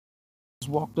Just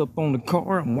walked up on the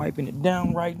car. I'm wiping it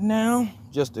down right now.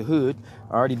 Just the hood.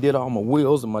 I already did all my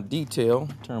wheels and my detail.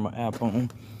 Turn my app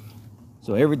on.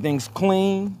 So everything's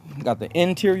clean. Got the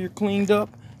interior cleaned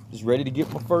up. Just ready to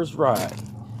get my first ride.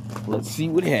 Let's see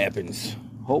what happens.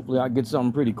 Hopefully I get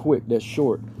something pretty quick that's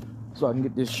short so I can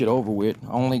get this shit over with.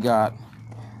 I only got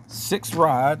 6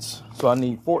 rides, so I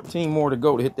need 14 more to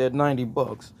go to hit that 90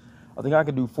 bucks. I think I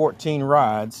could do 14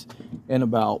 rides in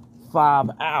about 5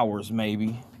 hours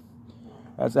maybe.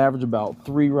 That's average about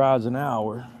 3 rides an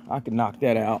hour. I could knock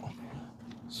that out.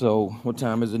 So what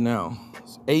time is it now?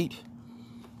 It's 8.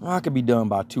 I could be done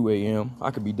by 2 a.m. I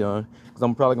could be done because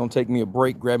I'm probably gonna take me a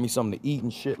break, grab me something to eat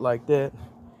and shit like that.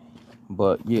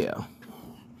 But yeah,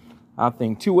 I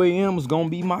think 2 a.m. is gonna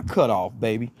be my cutoff,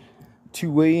 baby.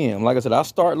 2 a.m. Like I said, I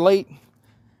start late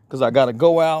because I gotta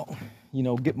go out, you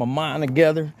know, get my mind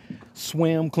together,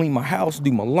 swim, clean my house,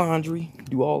 do my laundry,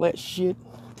 do all that shit.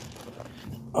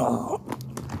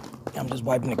 I'm just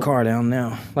wiping the car down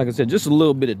now. Like I said, just a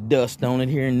little bit of dust on it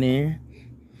here and there.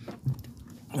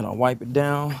 And I'll wipe it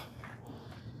down.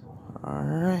 All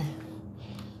right.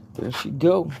 There she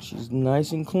go. She's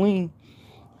nice and clean.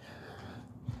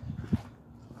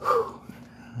 Whew.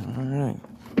 All right.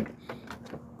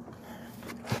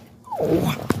 Oh.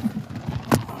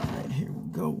 All right, here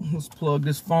we go. Let's plug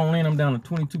this phone in. I'm down to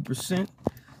 22%.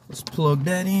 Let's plug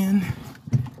that in.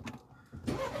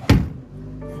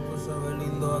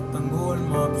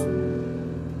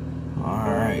 All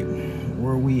right,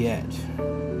 where are we at?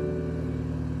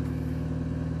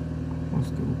 Let's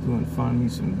go through and find me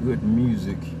some good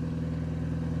music.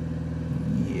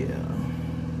 Yeah.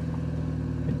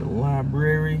 Hit the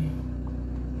library.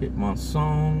 Hit my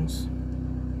songs.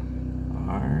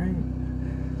 All right.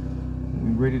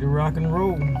 We ready to rock and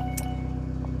roll.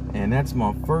 And that's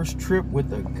my first trip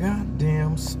with a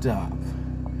goddamn stop.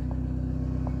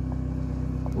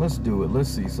 Let's do it. Let's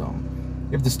see something.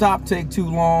 If the stop take too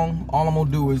long, all I'm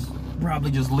gonna do is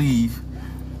probably just leave,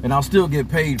 and I'll still get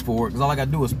paid for it because all I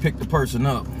gotta do is pick the person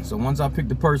up. So once I pick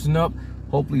the person up,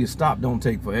 hopefully the stop don't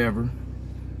take forever.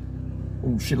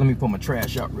 Oh shit, let me put my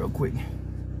trash out real quick.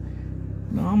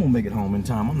 No, I'm gonna make it home in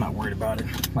time. I'm not worried about it.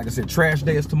 Like I said, trash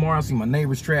day is tomorrow. I see my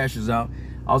neighbor's trash is out.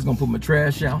 I was gonna put my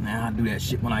trash out. Nah, I'll do that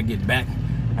shit when I get back. I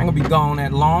ain't gonna be gone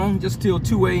that long, just till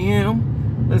 2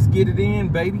 a.m. Let's get it in,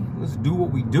 baby. Let's do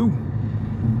what we do.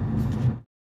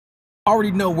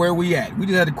 Already know where we at. We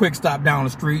just had a quick stop down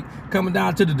the street, coming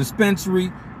down to the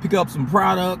dispensary, pick up some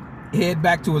product, head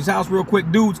back to his house real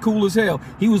quick. Dude's cool as hell.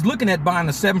 He was looking at buying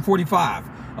a 745,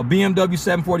 a BMW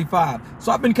 745.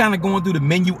 So I've been kind of going through the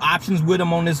menu options with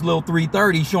him on this little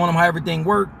 330, showing him how everything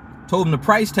worked. Told him the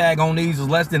price tag on these is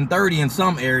less than 30 in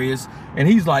some areas. And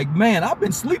he's like, man, I've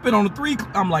been sleeping on the 3.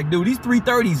 I'm like, dude, these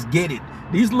 330s get it.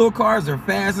 These little cars are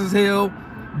fast as hell.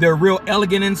 They're real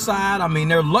elegant inside. I mean,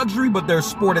 they're luxury, but they're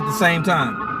sport at the same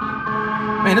time.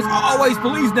 Man, there's always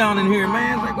police down in here,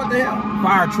 man. It's like, what the hell?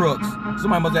 Fire trucks.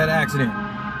 Somebody must have had an accident.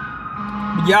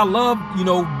 But yeah, I love, you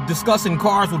know, discussing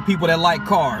cars with people that like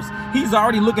cars. He's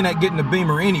already looking at getting a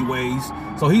Beamer anyways.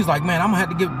 So he's like, man, I'm gonna have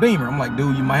to get a Beamer. I'm like,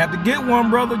 dude, you might have to get one,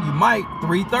 brother. You might.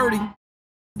 330.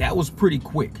 That was pretty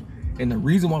quick. And the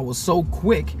reason why it was so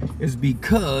quick is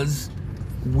because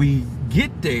we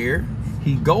get there.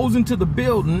 He goes into the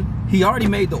building. He already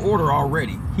made the order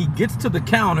already. He gets to the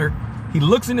counter. He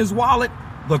looks in his wallet.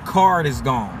 The card is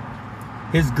gone.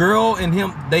 His girl and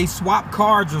him, they swapped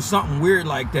cards or something weird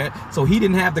like that. So he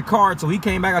didn't have the card. So he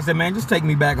came back. I said, man, just take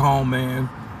me back home, man.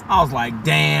 I was like,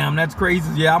 damn, that's crazy.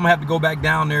 Yeah, I'm gonna have to go back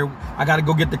down there. I gotta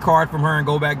go get the card from her and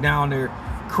go back down there.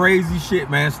 Crazy shit,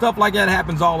 man. Stuff like that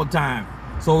happens all the time.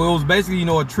 So it was basically, you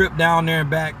know, a trip down there and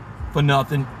back for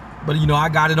nothing. But, you know, I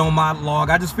got it on my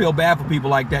log. I just feel bad for people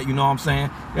like that, you know what I'm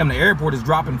saying? Damn, the airport is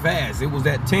dropping fast. It was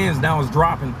at 10s, now it's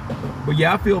dropping. But,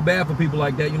 yeah, I feel bad for people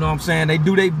like that, you know what I'm saying? They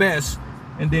do their best,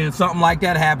 and then something like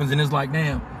that happens, and it's like,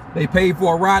 damn, they paid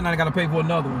for a ride, now they got to pay for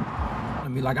another one. I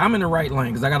mean, like, I'm in the right lane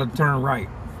because I got to turn right.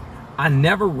 I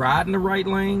never ride in the right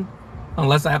lane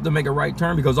unless I have to make a right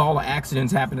turn because all the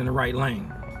accidents happen in the right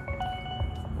lane.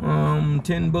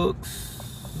 10 bucks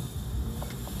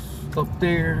up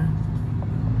there.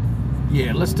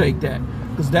 Yeah, let's take that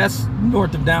because that's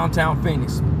north of downtown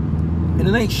Phoenix and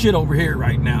it ain't shit over here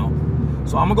right now.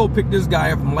 So I'm gonna go pick this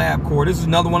guy up from LabCorp. This is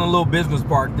another one of the little business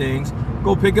park things.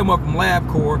 Go pick him up from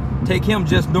LabCorp, take him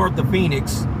just north of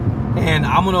Phoenix, and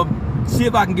I'm gonna see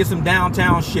if I can get some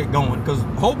downtown shit going because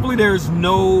hopefully there's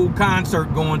no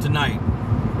concert going tonight.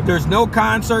 If there's no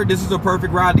concert, this is a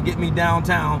perfect ride to get me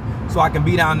downtown so I can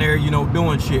be down there, you know,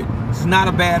 doing shit. This is not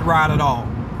a bad ride at all.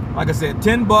 Like I said,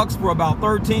 10 bucks for about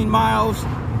 13 miles.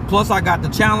 Plus I got the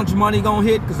challenge money gonna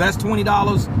hit because that's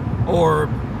 $20 or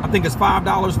I think it's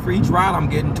 $5 for each ride I'm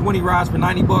getting. 20 rides for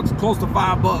 90 bucks, close to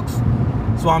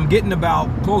 $5. So I'm getting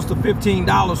about close to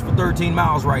 $15 for 13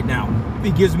 miles right now. If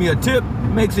he gives me a tip,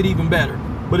 makes it even better.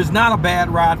 But it's not a bad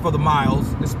ride for the miles,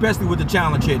 especially with the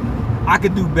challenge hitting. I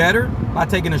could do better by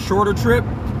taking a shorter trip,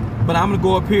 but I'm gonna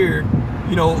go up here,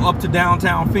 you know, up to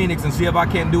downtown Phoenix and see if I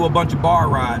can't do a bunch of bar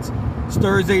rides. It's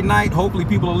Thursday night, hopefully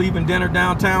people are leaving dinner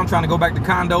downtown, trying to go back to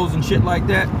condos and shit like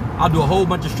that. I'll do a whole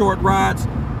bunch of short rides.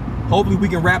 Hopefully we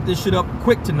can wrap this shit up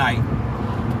quick tonight.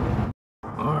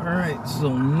 All right,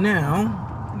 so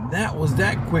now that was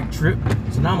that quick trip.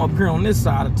 So now I'm up here on this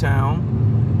side of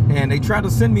town, and they tried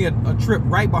to send me a trip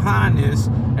right behind this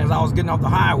as I was getting off the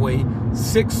highway,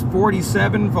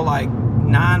 647 for like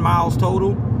 9 miles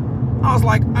total. I was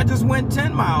like, I just went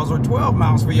 10 miles or 12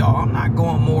 miles for y'all. I'm not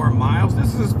going more miles.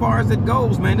 This is as far as it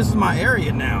goes, man. This is my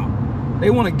area now. They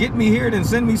want to get me here then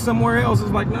send me somewhere else. It's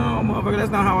like, no, motherfucker,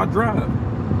 that's not how I drive.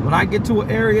 When I get to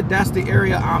an area, that's the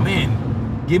area I'm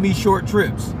in. Give me short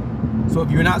trips. So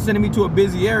if you're not sending me to a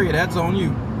busy area, that's on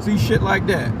you. See, shit like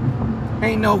that.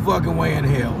 Ain't no fucking way in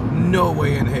hell. No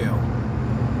way in hell.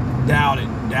 Doubt it.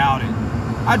 Doubt it.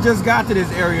 I just got to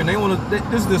this area and they want to,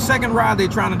 this is the second ride they're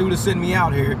trying to do to send me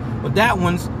out here. But that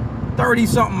one's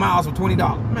 30-something miles for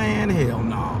 $20. Man, hell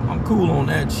no. I'm cool on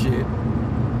that shit.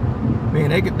 Man,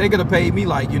 they could have paid me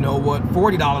like, you know what,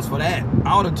 $40 for that.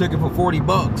 I would have took it for 40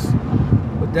 bucks.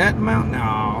 But that amount,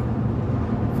 no.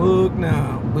 Fuck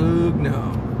no. Fuck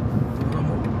no. I'm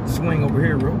gonna swing over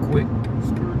here real quick.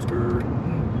 Skirt, skirt.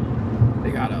 They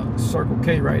got a Circle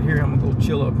K right here. I'm gonna go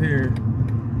chill up here.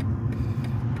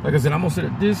 Like I said, I'm gonna sit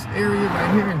at this area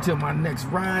right here until my next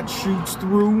ride shoots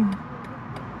through.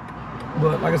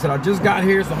 But like I said, I just got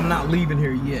here, so I'm not leaving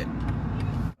here yet.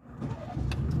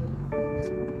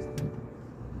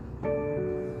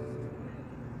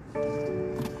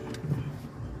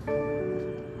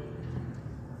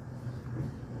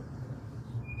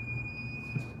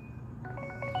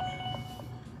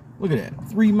 Look at that,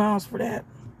 3 miles for that.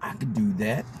 I could do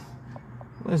that.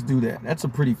 Let's do that. That's a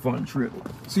pretty fun trip.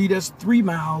 See, that's 3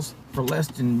 miles for less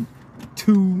than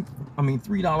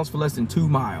 $3 for less than 2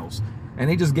 miles. And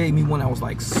they just gave me one that was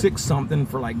like 6 something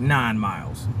for like 9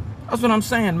 miles. That's what I'm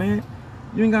saying, man.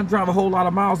 You ain't gotta drive a whole lot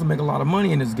of miles to make a lot of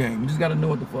money in this game. You just gotta know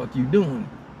what the fuck you doing.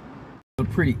 A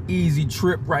pretty easy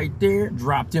trip right there.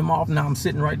 Dropped him off. Now I'm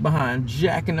sitting right behind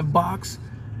Jack in the Box.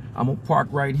 I'm gonna park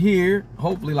right here.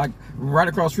 Hopefully, like right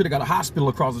across the street, I got a hospital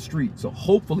across the street. So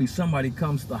hopefully somebody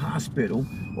comes to the hospital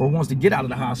or wants to get out of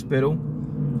the hospital.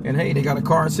 And hey, they got a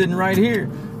car sitting right here.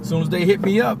 As soon as they hit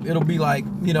me up, it'll be like,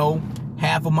 you know,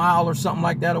 half a mile or something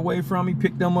like that away from me.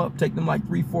 Pick them up, take them like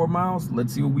 3-4 miles.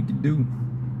 Let's see what we can do.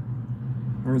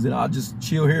 Or is it I'll just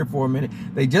chill here for a minute?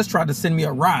 They just tried to send me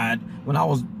a ride when I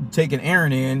was taking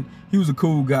Aaron in. He was a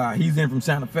cool guy. He's in from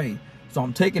Santa Fe. So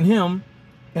I'm taking him,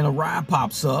 and a ride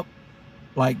pops up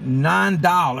like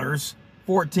 $9,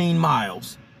 14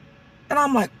 miles. And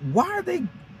I'm like, why are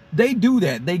they do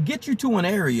that? They get you to an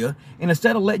area, and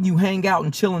instead of letting you hang out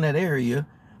and chill in that area,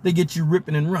 they get you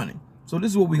ripping and running. So this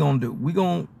is what we're gonna do. We're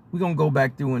gonna go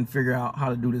back through and figure out how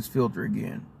to do this filter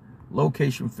again.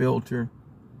 Location filter.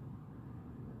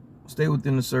 Stay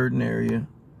within a certain area.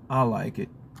 I like it.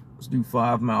 Let's do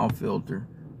 5 mile filter.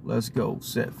 Let's go,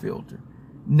 set filter.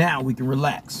 Now we can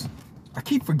relax. I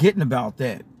keep forgetting about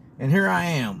that. And here I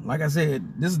am. Like I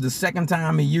said, this is the second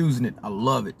time me using it. I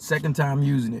love it. Second time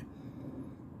using it.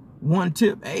 One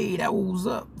tip. Hey, that was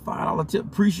up. $5 tip.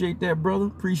 Appreciate that, brother.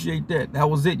 Appreciate that. That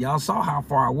was it. Y'all saw how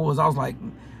far I was. I was like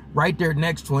right there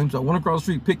next to him. So I went across the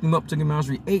street, picked him up, took him down the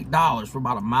street. $8 for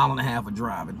about 1.5 miles of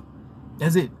driving.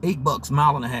 That's it. $8, 1.5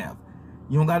 miles.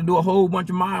 You don't got to do a whole bunch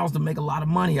of miles to make a lot of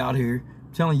money out here.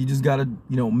 I'm telling you, just got to,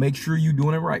 you know, make sure you're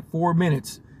doing it right. 4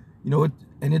 minutes. You know,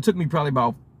 and it took me probably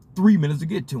about 3 minutes to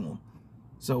get to them.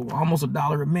 So almost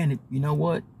 $1 a minute. You know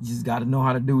what? You just got to know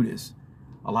how to do this.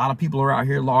 A lot of people are out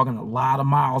here logging a lot of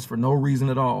miles for no reason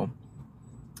at all.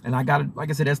 And I got it, like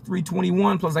I said, that's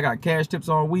 $3.21. Plus I got cash tips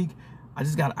all week. I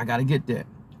got to get that.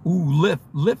 Ooh, Lyft.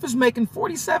 Lyft is making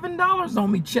 $47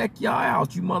 on me. Check y'all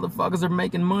out. You motherfuckers are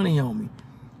making money on me.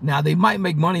 Now they might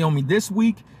make money on me this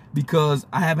week because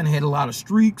I haven't had a lot of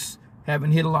streaks,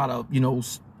 haven't hit a lot of, you know,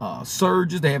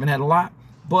 surges. They haven't had a lot,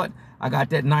 but I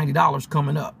got that $90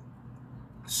 coming up.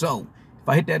 So if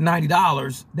I hit that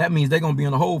 $90, that means they're gonna be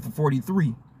in the hole for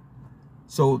 $43.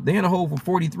 So they're in the hole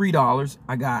for $43.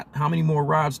 I got how many more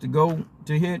rides to go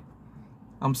to hit?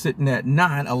 I'm sitting at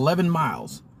 11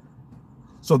 miles.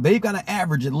 So they've got to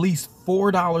average at least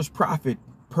 $4 profit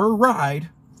per ride,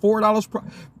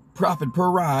 $4 profit per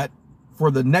ride for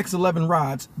the next 11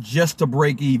 rides just to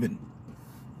break even.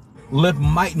 Lyft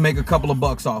might make a couple of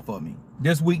bucks off of me.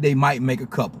 This week they might make a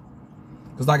couple.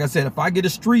 Because like I said, if I get a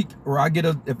streak or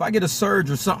if I get a surge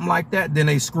or something like that, then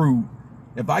they screwed.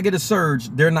 If I get a surge,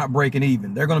 they're not breaking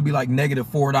even. They're gonna be like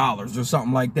 -$4 or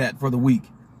something like that for the week.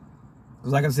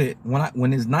 Because like I said,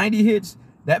 when it's 90 hits,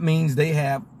 that means they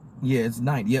have, yeah, it's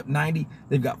 90. Yep, 90.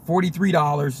 They've got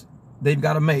 $43 they've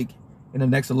got to make in the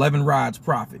next 11 rides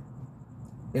profit.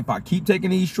 If I keep taking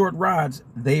these short rides,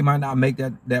 they might not make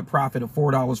that profit of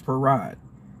 $4 per ride.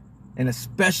 And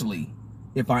especially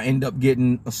if I end up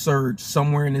getting a surge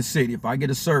somewhere in this city. If I get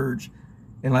a surge,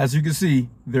 and as you can see,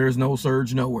 there's no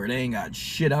surge nowhere. They ain't got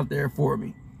shit out there for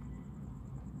me.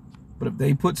 But if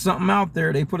they put something out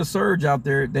there, they put a surge out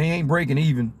there, they ain't breaking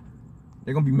even.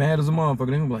 They're going to be mad as a motherfucker.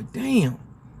 They're going to be like, damn,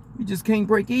 we just can't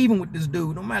break even with this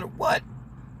dude no matter what.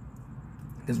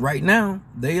 Because right now,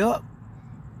 they up.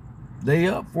 They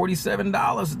up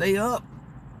 $47. They up.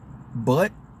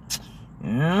 But, I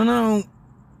don't know.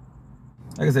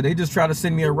 Like I said, they just tried to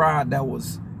send me a ride that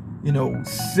was, you know,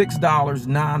 $6,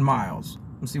 9 miles.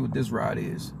 Let's see what this ride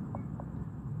is.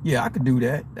 Yeah, I could do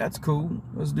that. That's cool.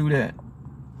 Let's do that.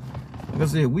 Like I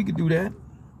said, we could do that.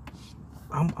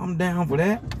 I'm down for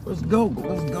that. Let's go.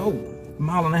 Let's go. 1.5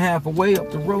 miles away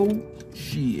up the road.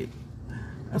 Shit.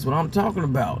 That's what I'm talking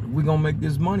about. If we're going to make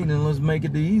this money, then let's make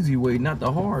it the easy way, not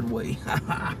the hard way.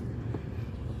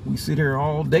 We sit here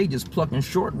all day just plucking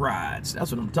short rides.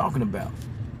 That's what I'm talking about.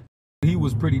 He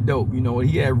was pretty dope. You know,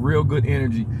 he had real good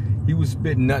energy. He was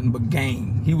spitting nothing but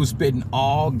game. He was spitting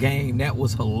all game. That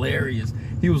was hilarious.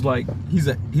 He was like,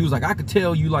 I could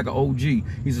tell you like an OG. He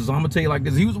says, I'm gonna tell you like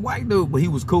this. He was a white dude, but he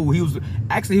was cool. He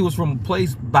was from a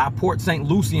place by Port St.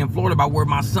 Lucie in Florida, by where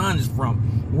my son is from,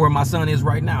 where my son is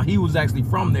right now. He was actually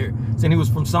from there, saying he was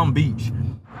from some beach.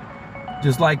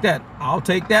 Just like that. I'll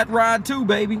take that ride too,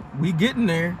 baby. We getting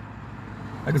there.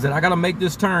 Like I said, I gotta make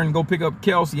this turn, go pick up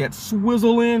Kelsey at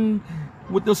Swizzle In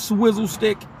with the swizzle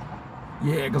stick.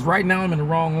 Yeah, because right now I'm in the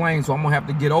wrong lane, so I'm gonna have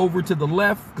to get over to the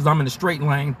left, because I'm in the straight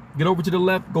lane. Get over to the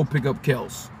left, go pick up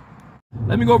Kels.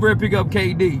 Let me go over here and pick up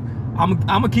KD. I'm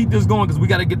gonna keep this going because we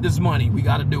gotta get this money. We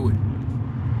gotta do it.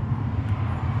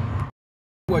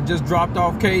 What, just dropped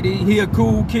off KD. He a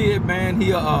cool kid, man.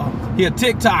 He a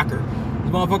TikToker.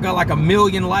 This motherfucker got like 1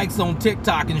 million likes on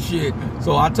TikTok and shit.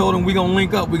 So I told him we gonna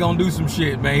link up, we gonna do some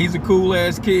shit, man. He's a cool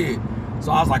ass kid.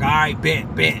 So I was like, all right,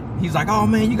 bet. He's like, oh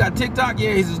man, you got TikTok?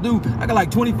 Yeah, he says, dude, I got like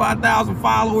 25,000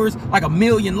 followers, like 1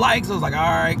 million likes. I was like, all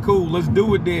right, cool, let's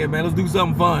do it then, man. Let's do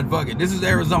something fun, fuck it. This is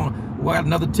Arizona. Well, I got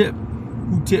another tip.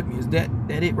 Who tipped me? Is that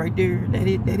it right there? That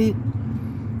it?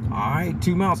 All right,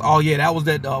 2 miles. Oh yeah, that was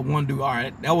that one dude. All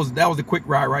right, that was the quick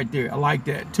ride right there. I like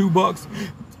that. $2.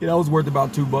 Yeah, that was worth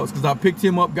about $2 because I picked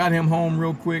him up, got him home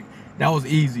real quick. That was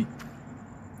easy.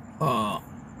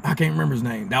 I can't remember his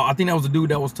name. Now I think that was the dude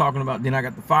that was talking about. Then I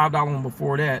got the $5 one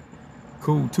before that.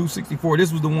 Cool, $2.64.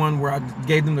 This was the one where I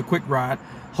gave them the quick ride.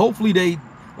 Hopefully they,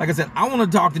 like I said, I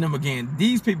want to talk to them again.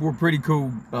 These people were pretty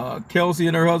cool. Kelsey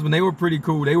and her husband, they were pretty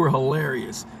cool. They were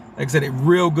hilarious. Like I said,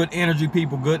 real good energy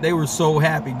people. Good. They were so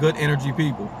happy. Good energy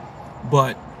people.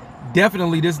 But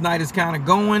definitely this night is kind of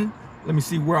going. Let me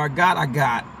see where I got. I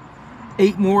got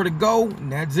 8 more to go,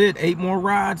 and that's it. 8 more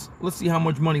rides. Let's see how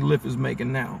much money Lyft is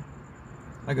making now.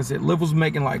 Like I said, Lyft was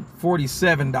making like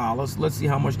 $47. Let's see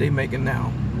how much they making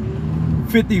now.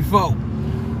 54.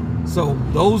 So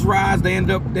those rides, they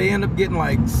end up getting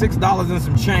like $6 and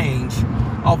some change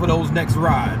off of those next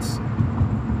rides.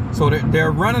 So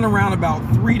they're running around about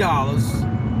 $3.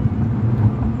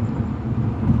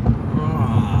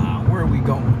 Where are we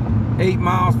going? 8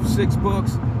 miles for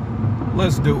 $6.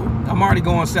 Let's do it. I'm already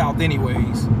going south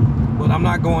anyways, but I'm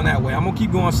not going that way. I'm gonna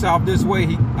keep going south this way.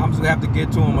 I'm just gonna have to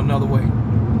get to him another way.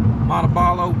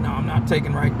 Monteballo? No, I'm not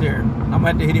taking right there. I'm gonna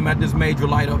have to hit him at this major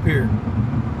light up here.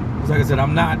 Cause like I said,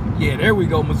 I'm not. Yeah, there we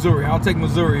go, Missouri. I'll take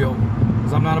Missouri over,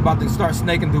 cause I'm not about to start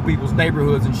snaking through people's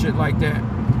neighborhoods and shit like that.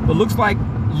 But looks like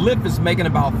Lyft is making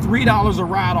about $3 a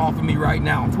ride off of me right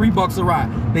now. $3 a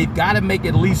ride. They've got to make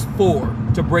at least 4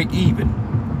 to break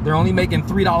even. They're only making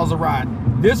 $3 a ride.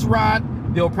 This ride,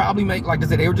 they'll probably make, like I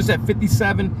said, they were just at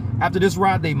 57. After this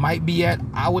ride, they might be at,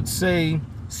 I would say,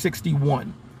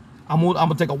 61. I'm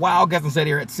gonna take a wild guess and say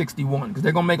they're at 61 because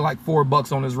they're gonna make like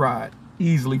 $4 on this ride.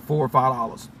 Easily $4 or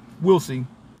 $5. We'll see.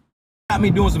 Got me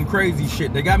doing some crazy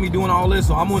shit. They got me doing all this,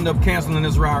 so I'm gonna end up canceling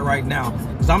this ride right now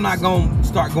because I'm not gonna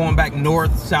start going back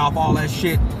north, south, all that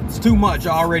shit. It's too much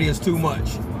already. It's too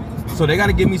much. So they got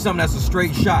to give me something that's a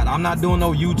straight shot. I'm not doing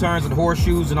no U-turns and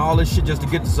horseshoes and all this shit just to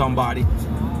get to somebody.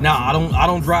 Nah, I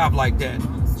don't drive like that.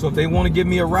 So if they want to give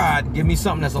me a ride, give me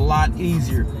something that's a lot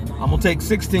easier. I'm gonna take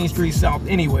 16th Street South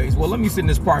anyways. Well, let me sit in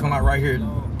this parking lot right here,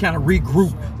 kind of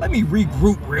regroup. Let me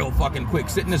regroup real fucking quick.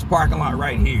 Sit in this parking lot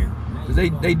right here. Cause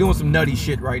they doing some nutty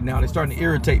shit right now. They're starting to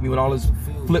irritate me with all this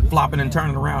flip-flopping and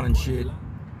turning around and shit.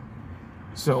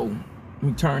 So, let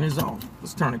me turn this off.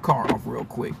 Let's turn the car off real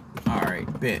quick. All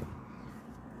right, bet.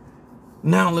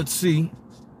 Now let's see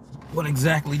what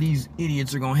exactly these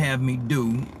idiots are gonna have me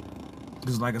do.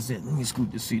 Because like I said, let me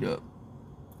scoot this seat up.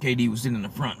 KD was sitting in the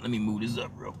front. Let me move this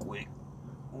up real quick.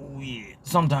 Oh yeah.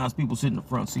 Sometimes people sit in the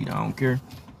front seat. I don't care.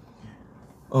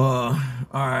 All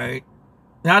right.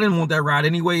 Now, I didn't want that ride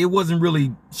anyway. It wasn't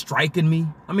really striking me.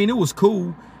 I mean, it was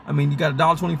cool. I mean, you got a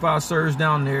 $1.25 surge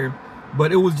down there.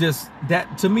 But it was just,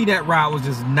 that to me, that ride was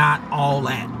just not all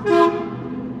that.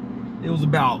 It was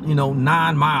about, you know,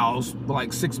 9 miles for like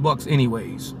 $6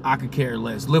 anyways. I could care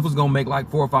less. Lyft was gonna make like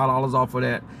 $4 or $5 off of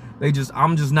that.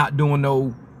 I'm just not doing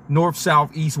no north,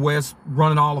 south, east, west,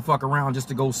 running all the fuck around just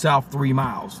to go south 3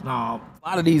 miles. Now, a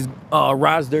lot of these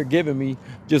rides they're giving me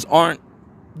just aren't,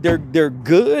 they're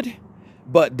good,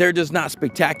 but they're just not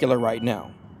spectacular right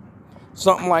now.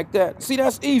 Something like that. See,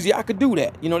 that's easy. I could do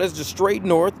that. You know, that's just straight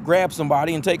north, grab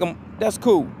somebody and take them. That's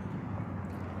cool.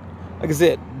 Like I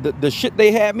said, the shit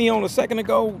they had me on a second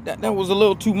ago, that was a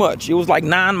little too much. It was like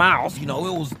 9 miles. You know,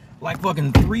 it was like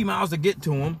fucking 3 miles to get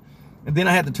to them. And then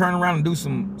I had to turn around and do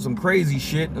some crazy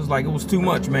shit. It was like, it was too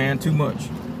much, man, too much.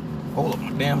 Hold up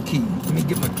my damn key. Let me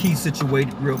get my key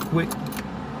situated real quick.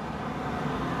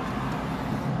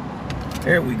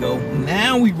 There we go.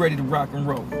 Now we ready to rock and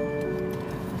roll.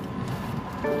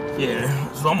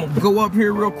 Yeah, so I'm gonna go up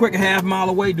here real quick, a half mile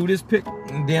away, do this pick,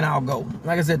 and then I'll go.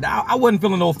 Like I said, I wasn't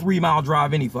feeling no 3 mile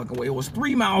drive any fucking way. It was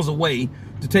 3 miles away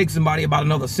to take somebody about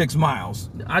another 6 miles.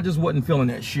 I just wasn't feeling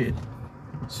that shit.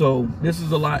 So this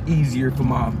is a lot easier for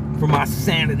my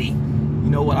sanity. You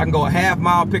know what? I can go a half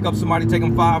mile, pick up somebody, take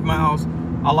them 5 miles.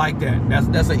 I like that.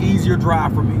 That's an easier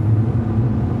drive for me.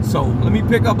 So let me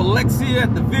pick up Alexia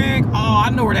at the Vig. Oh,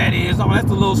 I know where that is. Oh, that's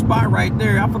the little spot right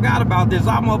there. I forgot about this.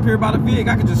 I'm up here by the Vig.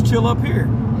 I can just chill up here.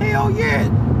 Hell yeah.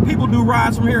 People do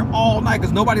rides from here all night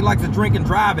because nobody likes to drink and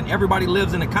drive and everybody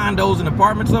lives in the condos and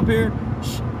apartments up here.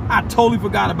 I totally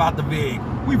forgot about the Vig.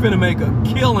 We finna make a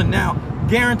killing now.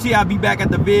 Guarantee I'll be back at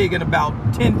the Vig in about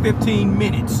 10-15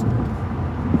 minutes.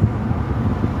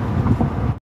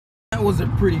 That was a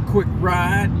pretty quick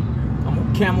ride. I'm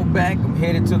on Camelback. I'm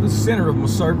headed to the center of my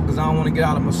circle because I don't want to get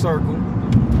out of my circle.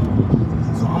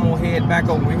 So I'm gonna head back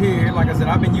over here. Like I said,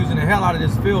 I've been using the hell out of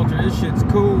this filter. This shit's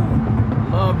cool.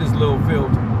 Love this little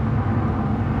filter.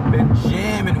 Been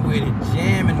jamming with it,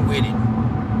 jamming with it.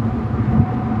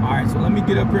 All right, so let me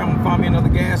get up here. I'm gonna find me another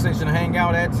gas station to hang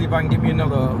out at. See if I can get me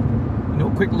another, you know,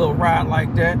 quick little ride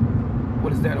like that.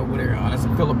 What is that over there? Oh, that's a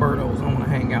Filiberto's. I want to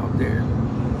hang out there.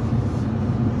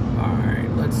 All right,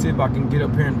 let's see if I can get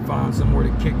up here and find somewhere to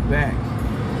kick back.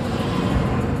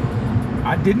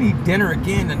 I didn't eat dinner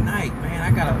again tonight, man.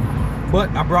 But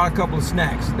I brought a couple of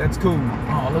snacks. That's cool.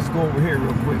 Oh, let's go over here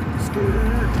real quick. All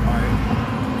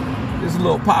right. This is a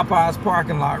little Popeyes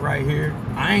parking lot right here.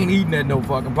 I ain't eating at no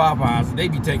fucking Popeyes. They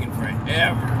be taking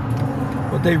forever.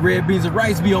 But they red beans and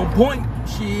rice be on point.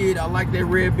 Shit, I like their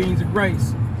red beans and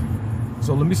rice.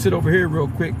 So let me sit over here real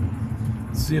quick.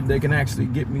 See if they can actually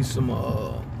get me some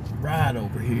ride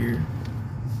over here.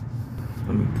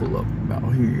 Let me pull up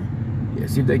about here. Yeah,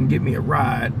 see if they can get me a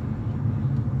ride.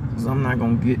 Cause I'm not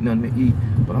gonna get nothing to eat.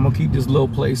 But I'm gonna keep this little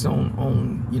place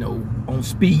on you know, on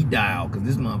speed dial, cause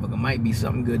this motherfucker might be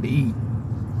something good to eat.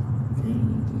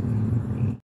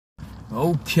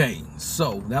 Okay,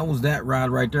 so that was that ride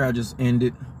right there I just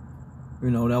ended. You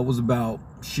know, that was about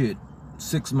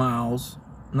 6 miles.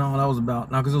 No, that was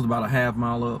about, no, because it was about a half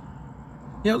mile up.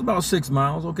 Yeah, it was about 6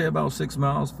 miles. Okay, about 6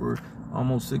 miles for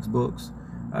almost $6.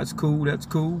 That's cool, that's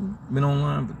cool. Been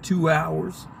online for 2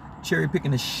 hours. Cherry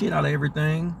picking the shit out of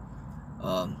everything.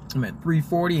 I'm at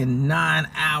 340 in 9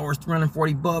 hours,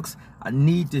 $340. I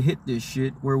need to hit this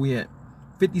shit. Where we at?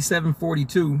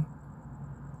 57.42.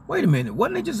 Wait a minute,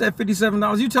 wasn't they just at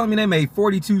 $57? You telling me they made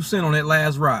 42 cents on that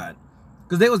last ride?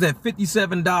 Because they was at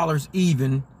 $57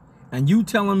 even, and you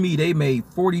telling me they made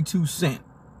 42 cents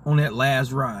on that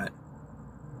last ride?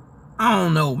 I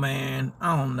don't know, man.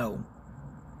 I don't know.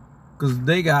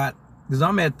 Because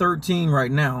I'm at 13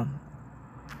 right now.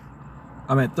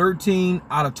 I'm at 13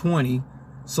 out of 20.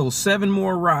 So 7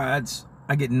 more rides,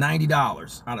 I get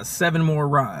 $90 out of 7 more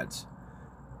rides.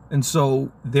 And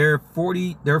so they're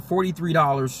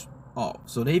 $43 off.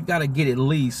 So they've got to get at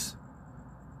least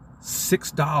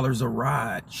 $6 a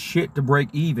ride, shit, to break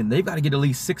even. They've got to get at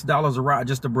least $6 a ride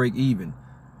just to break even.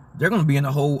 They're going to be in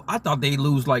a hole. I thought they'd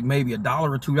lose like maybe $1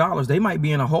 or $2. They might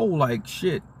be in a hole like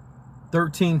shit,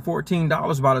 $13,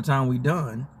 $14 by the time we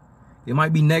done. It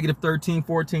might be negative $13,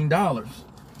 $14.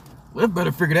 Lyft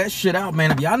better figure that shit out,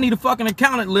 man. If y'all need a fucking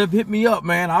accountant, Lyft, hit me up,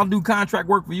 man. I'll do contract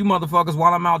work for you motherfuckers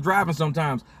while I'm out driving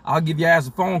sometimes. I'll give your ass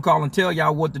a phone call and tell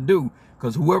y'all what to do.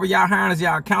 Because whoever y'all hiring as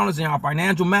y'all accountants and y'all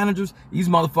financial managers, these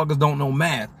motherfuckers don't know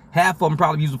math. Half of them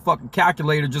probably use a fucking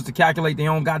calculator just to calculate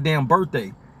their own goddamn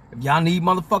birthday. If y'all need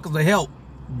motherfuckers to help,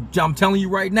 I'm telling you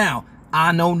right now,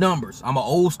 I know numbers. I'm an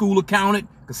old school accountant,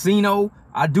 casino.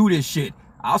 I do this shit.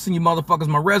 I'll send you motherfuckers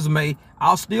my resume.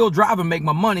 I'll still drive and make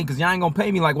my money because y'all ain't gonna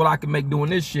pay me like what I can make doing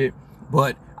this shit.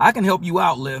 But I can help you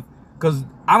out, Lyft, because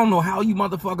I don't know how you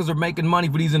motherfuckers are making money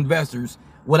for these investors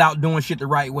without doing shit the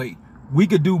right way. We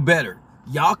could do better.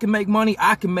 Y'all can make money.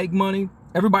 I can make money.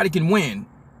 Everybody can win.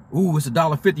 Ooh, it's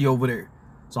 $1.50 over there.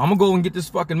 So I'm gonna go and get this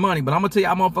fucking money. But I'm gonna tell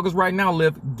y'all motherfuckers right now,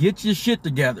 Lyft, get your shit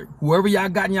together. Whoever y'all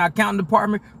got in your accounting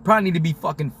department probably need to be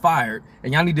fucking fired.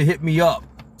 And y'all need to hit me up.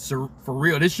 So for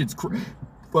real, this shit's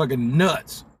fucking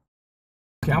nuts.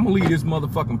 Okay, I'm gonna leave this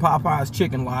motherfucking Popeye's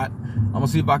chicken lot. I'm gonna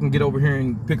see if I can get over here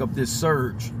and pick up this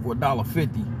Surge for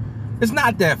 $1.50. It's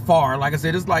not that far. Like I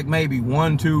said, it's like maybe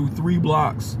 1, 2, 3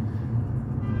 blocks.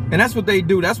 And that's what they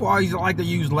do. That's why I used to like to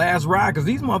use last ride, because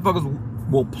these motherfuckers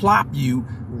will plop you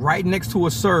right next to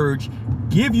a Surge,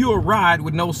 give you a ride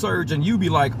with no Surge, and you be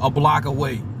like a block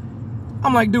away.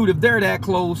 I'm like, dude, if they're that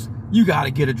close, you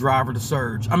gotta get a driver to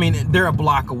Surge. I mean, they're a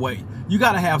block away. You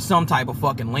gotta have some type of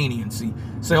fucking leniency.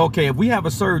 Say, okay, if we have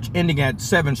a Surge ending at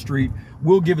 7th Street,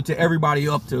 we'll give it to everybody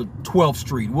up to 12th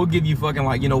Street. We'll give you fucking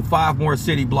like, 5 more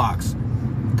city blocks.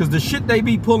 Because the shit they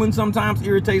be pulling sometimes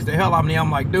irritates the hell out of me.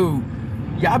 I'm like, dude,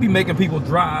 y'all be making people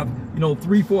drive,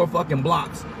 3, 4 fucking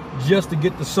blocks just to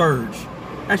get the Surge.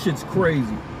 That shit's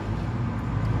crazy.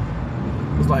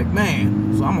 It's like,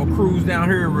 man, so I'm gonna cruise down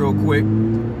here real quick,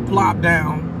 plop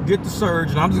down, get the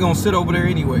Surge, and I'm just gonna sit over there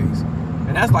anyways.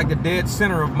 And that's like the dead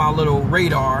center of my little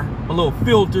radar, a little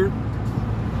filter.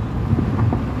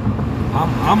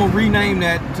 I'm gonna rename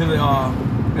that to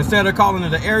the instead of calling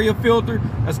it an area filter,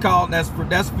 that's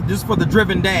for the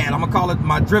driven dad. I'm gonna call it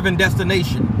my driven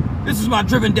destination. This is my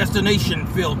driven destination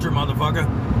filter, motherfucker.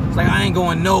 It's like I ain't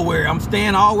going nowhere. I'm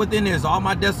staying all within this. All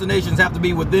my destinations have to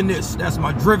be within this. That's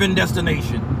my driven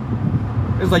destination.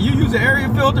 It's like, you use an area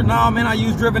filter? Nah, man, I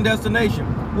use driven destination.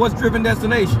 What's driven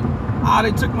destination? Ah,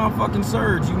 they took my fucking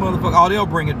Surge, you motherfucker. Oh, they'll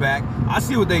bring it back. I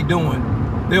see what they doing.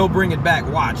 They'll bring it back.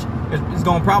 Watch. It's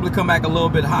gonna probably come back a little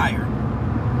bit higher.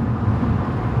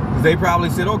 They probably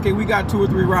said, okay, we got 2 or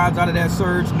 3 rides out of that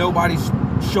Surge. Nobody's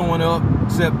showing up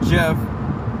except Jeff.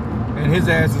 And his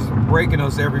ass is breaking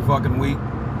us every fucking week.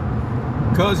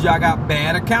 Because y'all got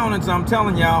bad accountants, I'm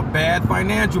telling y'all. Bad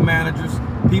financial managers.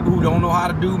 People who don't know how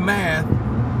to do math.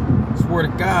 I swear to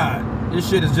God. This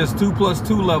shit is just 2 +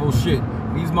 2 level shit.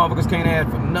 These motherfuckers can't add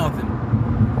for nothing.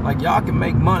 Like, y'all can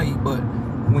make money, but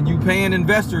when you paying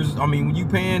investors, when you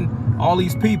paying all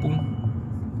these people,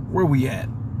 where we at?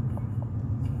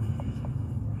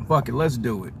 Fuck it, let's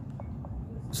do it.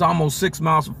 It's almost 6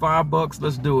 miles for $5.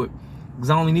 Let's do it. Because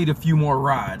I only need a few more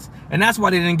rides. And that's why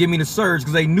they didn't give me the Surge,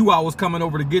 because they knew I was coming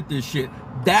over to get this shit.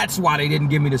 That's why they didn't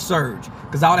give me the Surge.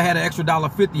 Because I would have had an extra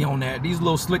 $1.50 on that. These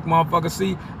little slick motherfuckers,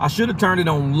 see, I should have turned it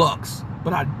on Lux,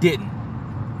 but I didn't.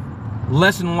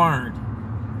 Lesson learned.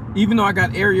 Even though I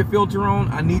got area filter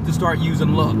on, I need to start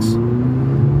using Lux.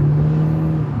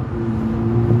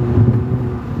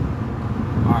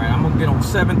 Alright, I'm going to get on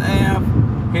 7th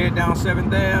Ave. Head down 7th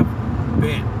Ave.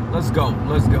 Bet. Let's go.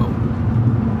 Let's go.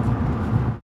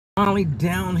 Finally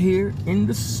down here in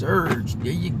the Surge.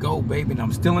 There you go, baby. And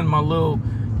I'm still in my little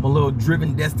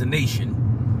driven destination.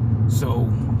 So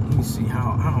let me see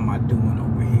how am I doing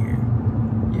over here.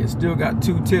 Yeah, still got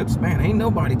 2 tips. Man, ain't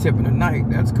nobody tipping tonight.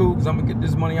 That's cool, because I'm gonna get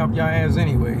this money off y'all ass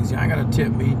anyways. Y'all ain't gotta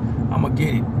tip me. I'm gonna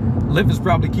get it. Lyft is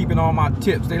probably keeping all my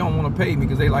tips. They don't want to pay me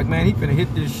because they like, man, he finna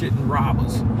hit this shit and rob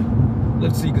us.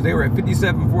 Let's see, because they were at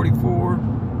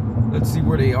 57.44. Let's see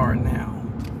where they are now.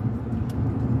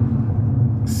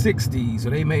 60, so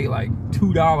they made like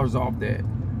 $2 off that.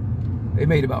 They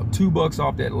made about $2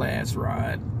 off that last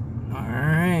ride. All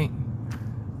right,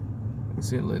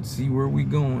 let's see where we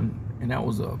going. And that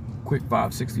was a quick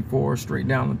 564 straight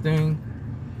down the thing.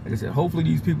 Like I said, hopefully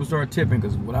these people start tipping,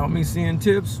 because without me seeing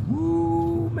tips,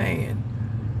 woo, man,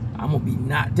 I'm gonna be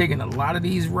not taking a lot of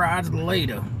these rides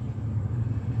later.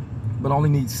 But I only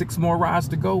need 6 more rides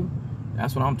to go.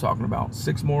 That's what I'm talking about.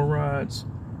 6 more rides.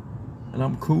 And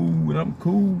I'm cool,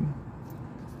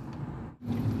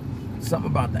 Something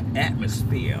about the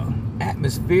atmosphere.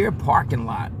 Atmosphere parking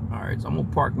lot. All right, so I'm gonna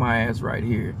park my ass right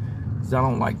here, because I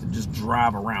don't like to just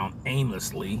drive around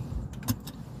aimlessly.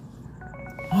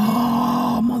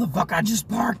 Oh, motherfucker, I just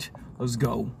parked. Let's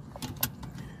go.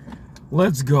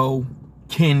 Let's go,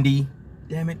 Kendi.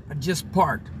 Damn it, I just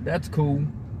parked. That's cool.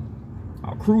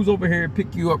 I'll cruise over here,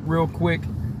 pick you up real quick,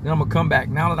 then I'm gonna come back.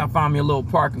 Now that I found me a little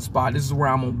parking spot, this is where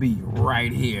I'm gonna be,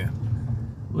 right here.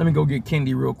 Let me go get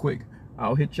Kendi real quick.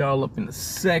 I'll hit y'all up in a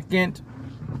second.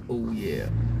 Oh yeah.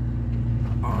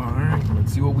 All right,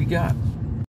 let's see what we got.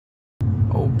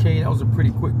 Okay, that was a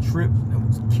pretty quick trip. That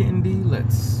was Kendi.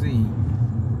 Let's see.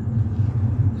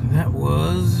 That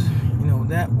was, you know,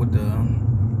 that with the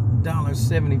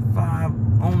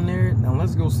 $1.75 on there. Now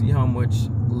let's go see how much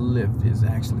Lyft is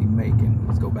actually making.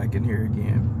 Let's go back in here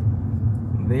again.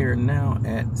 They're now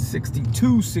at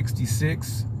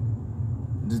 $62.66.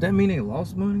 Does that mean they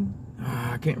lost money?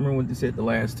 I can't remember what they said the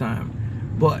last time,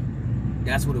 but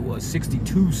that's what it was,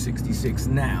 $62.66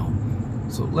 now.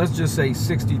 So let's just say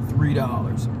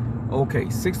 $63. Okay,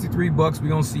 63 bucks. We're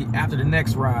gonna see after the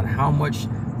next ride how much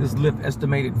this Lyft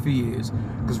estimated fee is.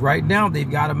 Because right now they've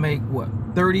got to make what,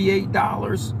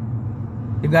 $38?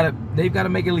 They've got to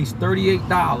make at least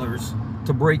 $38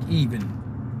 to break even.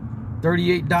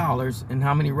 $38, and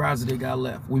how many rides do they got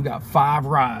left? We've got 5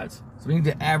 rides, so they need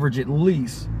to average at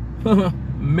least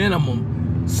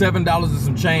minimum $7 and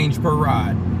some change per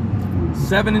ride.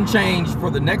 7 and change for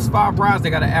the next 5 rides.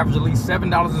 They got to average at least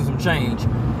 $7 and some change,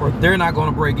 or they're not going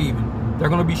to break even. They're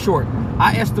going to be short.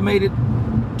 I estimated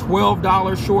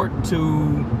 $12 short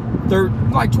to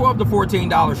like $12 to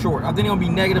 $14 short. I think it'll be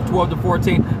negative 12 to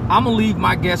 14. I'm gonna leave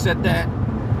my guess at that.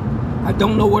 I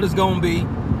don't know what it's gonna be.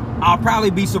 I'll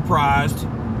probably be surprised.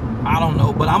 I don't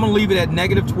know, but I'm gonna leave it at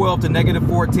negative 12 to negative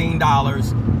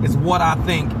 $14 is what I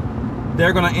think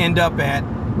they're gonna end up at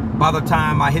by the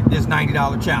time I hit this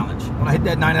 $90 challenge. When I hit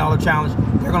that $90 challenge,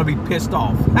 they're gonna be pissed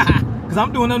off. Because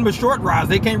I'm doing nothing but short rides.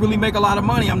 They can't really make a lot of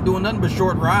money. I'm doing nothing but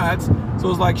short rides. So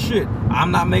it's like, shit,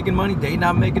 I'm not making money. They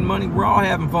not making money. We're all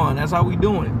having fun. That's how we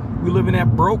doing it. We living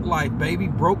that broke life, baby.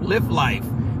 Broke Lyft life.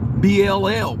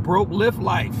 BLL, broke Lyft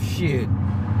life. Shit.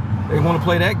 They want to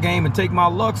play that game and take my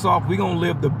lucks off. We going to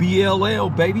live the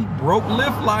BLL, baby. Broke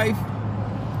Lyft life.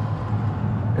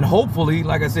 And hopefully,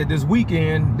 like I said, this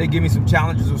weekend, they give me some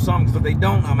challenges or something. Because if they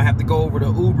don't, I'm going to have to go over to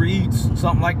Uber Eats,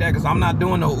 something like that. Because I'm not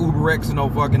doing no Uber X and no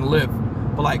fucking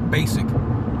Lyft. But like basic.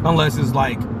 Unless it's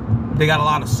like, they got a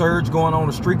lot of surge going on,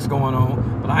 the streaks going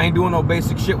on. But I ain't doing no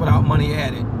basic shit without money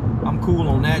added. I'm cool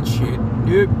on that shit.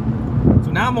 Yep.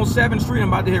 So now I'm on 7th Street. I'm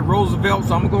about to hit Roosevelt.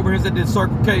 So I'm going to go over here and hit this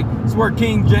Circle K. It's where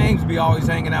King James be always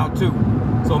hanging out too.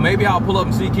 So maybe I'll pull up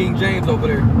and see King James over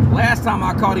there. Last time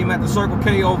I caught him at the Circle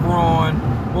K over on,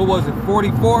 what was it,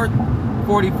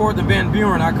 44th and Van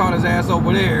Buren. I caught his ass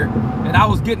over there. And I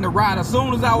was getting the ride. As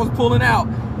soon as I was pulling out,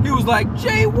 he was like,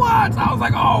 Jay Watts. I was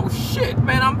like, oh shit,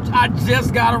 man, I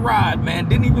just got a ride, man.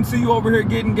 Didn't even see you over here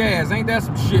getting gas. Ain't that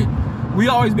some shit? We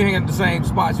always be hanging at the same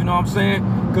spots, you know what I'm saying?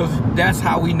 Because that's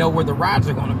how we know where the rides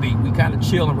are gonna be. We kind of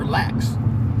chill and relax.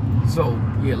 So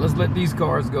yeah, let's let these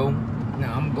cars go.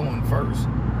 Now I'm going first.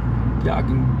 Y'all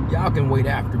can wait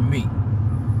after me.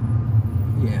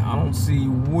 Yeah, I don't see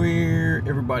where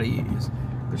everybody is.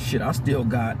 But shit, I still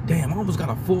got, damn, I almost got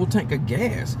a full tank of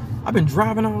gas. I've been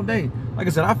driving all day. Like I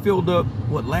said, I filled up,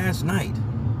 what, last night?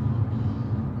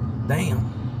 Damn.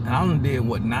 And I done did,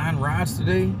 what, 9 rides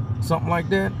today? Something like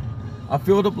that. I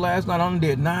filled up last night. I done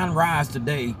did 9 rides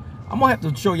today. I'm gonna have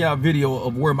to show y'all a video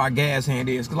of where my gas hand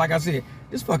is. Because like I said,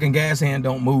 this fucking gas hand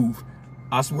don't move.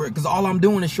 I swear, because all I'm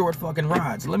doing is short fucking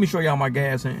rides. Let me show y'all my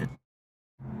gas hand.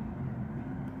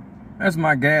 That's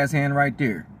my gas hand right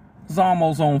there. It's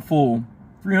almost on full.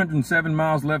 307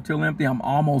 miles left till empty. I'm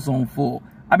almost on full.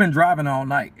 I've been driving all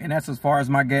night, and that's as far as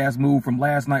my gas moved from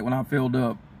last night when I filled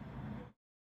up.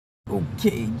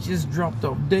 Okay, just dropped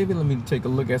off David. Let me take a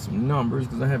look at some numbers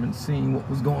because I haven't seen what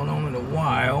was going on in a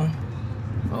while.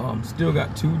 Still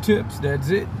got 2 tips. That's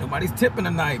it. Nobody's tipping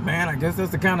tonight, man. I guess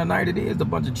that's the kind of night it is. A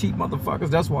bunch of cheap motherfuckers.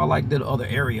 That's why I like the other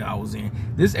area I was in.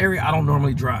 This area I don't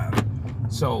normally drive,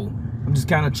 so I'm just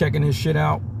kind of checking this shit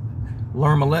out.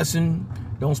 Learn my lesson.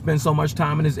 Don't spend so much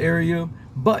time in this area,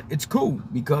 but it's cool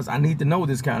because I need to know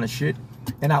this kind of shit.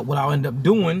 And what I'll end up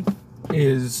doing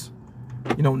is,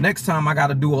 you know, next time I got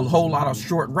to do a whole lot of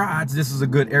short rides, this is a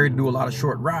good area to do a lot of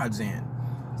short rides in.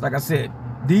 Like I said,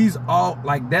 these all,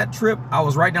 like that trip, I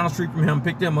was right down the street from him,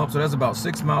 picked him up, so that's about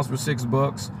 6 miles for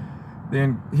 $6.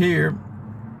 Then here,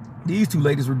 these 2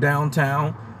 ladies were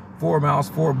downtown, 4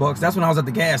 miles, $4. That's when I was at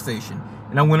the gas station.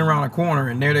 And I went around a corner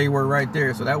and there they were right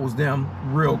there. So that was them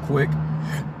real quick.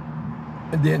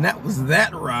 And then that was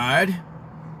that ride.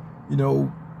 You know,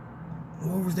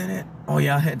 where was that at? Oh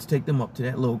yeah, I had to take them up to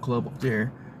that little club up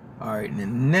there. All right, and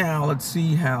then now let's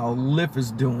see how Lyft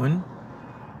is doing.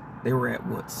 They were at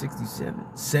what, 67,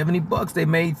 70 bucks. They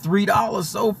made $3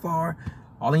 so far.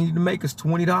 All they need to make is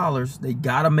 $20. They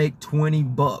gotta make 20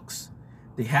 bucks.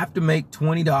 They have to make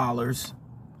 $20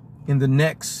 in the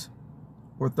next,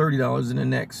 or $30 in the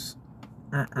next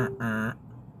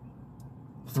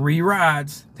 3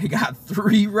 rides. They got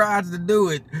 3 rides to do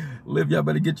it. Lyft, y'all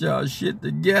better get y'all shit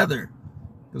together.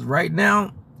 Because right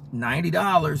now,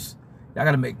 $90. Y'all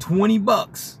got to make 20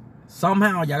 bucks.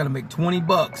 Somehow, y'all got to make 20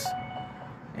 bucks.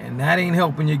 And that ain't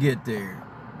helping you get there.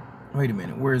 Wait a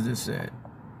minute. Where is this at?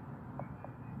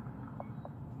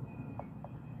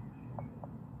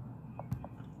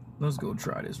 Let's go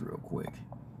try this real quick.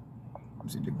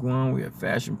 Let's see, DeGuan, we have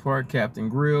Fashion Park, Captain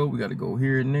Grill. We got to go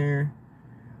here and there.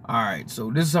 All right,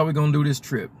 so this is how we're going to do this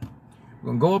trip.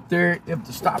 We're going to go up there. If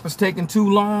the stop is taking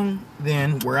too long,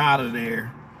 then we're out of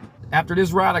there. After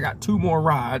this ride, I got 2 more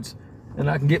rides, and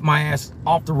I can get my ass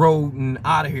off the road and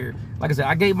out of here. Like I said,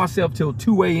 I gave myself till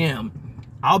 2 a.m.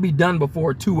 I'll be done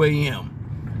before 2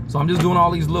 a.m. So I'm just doing all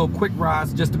these little quick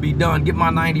rides just to be done, get my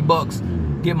 90 bucks,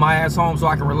 get my ass home so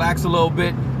I can relax a little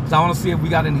bit. So I want to see if we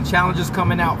got any challenges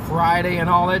coming out Friday and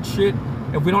all that shit.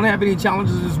 If we don't have any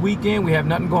challenges this weekend, we have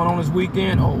nothing going on this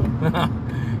weekend, oh,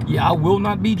 yeah, I will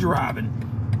not be driving.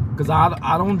 Because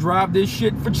I don't drive this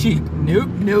shit for cheap. Nope,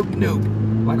 nope, nope.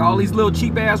 Like all these little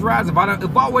cheap ass rides, if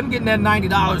I wasn't getting that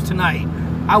 $90 tonight,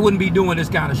 I wouldn't be doing this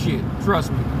kind of shit.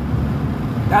 Trust me.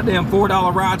 Goddamn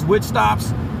 $4 rides with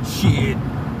stops, shit.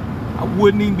 I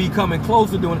wouldn't even be coming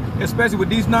close to doing it. Especially with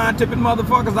these non-tipping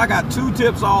motherfuckers, I got 2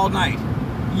 tips all night.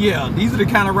 Yeah, these are the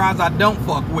kind of rides I don't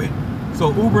fuck with. So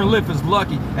Uber and Lyft is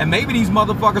lucky. And maybe these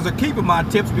motherfuckers are keeping my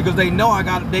tips because they know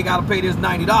they gotta pay this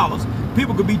 $90.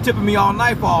 People could be tipping me all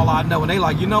night for all I know. And they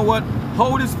like, you know what?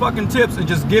 Hold his fucking tips and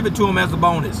just give it to him as a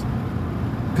bonus.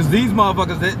 Because these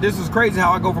motherfuckers, this is crazy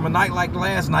how I go from a night like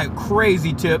last night,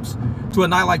 crazy tips, to a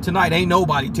night like tonight, ain't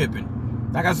nobody tipping.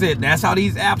 Like I said, that's how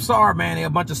these apps are, man. They a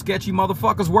bunch of sketchy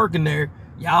motherfuckers working there.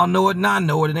 Y'all know it and I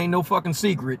know it. It ain't no fucking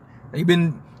secret. They've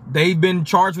been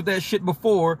charged with that shit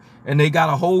before, and they got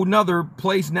a whole nother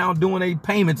place now doing their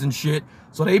payments and shit.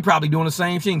 So they probably doing the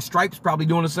same thing. Stripe's probably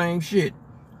doing the same shit.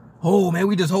 Oh, man,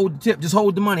 we just hold the tip. Just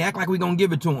hold the money. Act like we gonna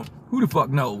give it to them. Who the fuck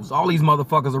knows? All these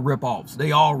motherfuckers are rip-offs.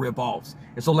 They all rip-offs.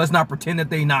 And so let's not pretend that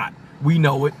they not. We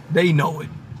know it. They know it.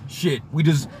 Shit. We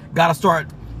just gotta start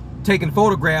taking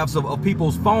photographs of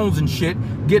people's phones and shit,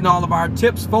 getting all of our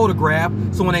tips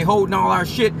photographed, so when they holding all our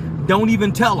shit, don't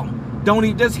even tell them. Don't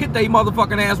even, just hit they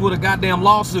motherfucking ass with a goddamn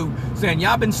lawsuit saying,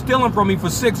 y'all been stealing from me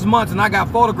for 6 months and I got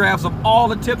photographs of all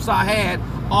the tips I had,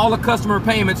 all the customer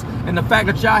payments, and the fact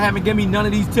that y'all haven't given me none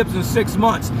of these tips in 6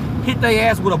 months. Hit they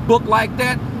ass with a book like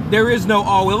that. There is no,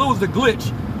 oh, well, it was a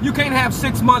glitch. You can't have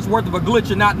 6 months worth of a glitch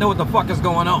and not know what the fuck is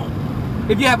going on.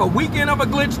 If you have a weekend of a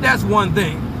glitch, that's one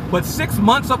thing. But 6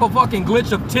 months of a fucking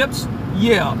glitch of tips,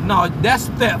 yeah, no, that's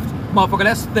theft, motherfucker,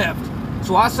 that's theft.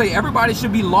 So I say everybody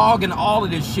should be logging all of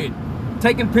this shit.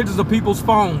 Taking pictures of people's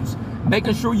phones,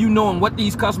 making sure you knowing what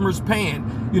these customers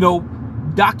paying, you know,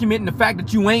 documenting the fact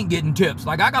that you ain't getting tips.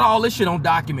 Like, I got all this shit on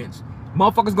documents.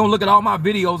 Motherfuckers gonna look at all my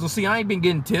videos and see I ain't been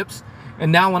getting tips.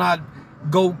 And now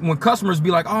when customers be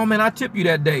like, oh man, I tipped you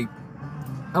that day.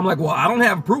 I'm like, well, I don't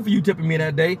have proof of you tipping me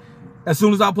that day. As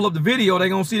soon as I pull up the video, they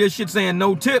gonna see this shit saying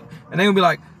no tip. And they gonna be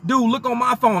like, dude, look on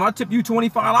my phone, I tipped you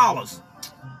 $25.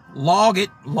 Log it,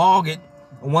 log it.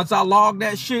 And once I log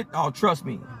that shit, oh, trust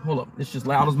me. Hold up, it's just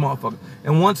loud as motherfucker.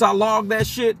 And once I log that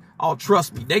shit, oh,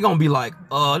 trust me, they gonna be like,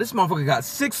 this motherfucker got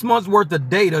 6 months worth of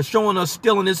data showing us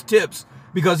stealing his tips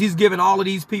because he's giving all of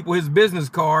these people his business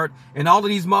card, and all of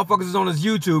these motherfuckers is on his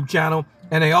YouTube channel,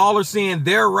 and they all are seeing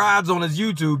their rides on his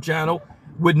YouTube channel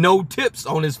with no tips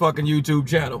on his fucking YouTube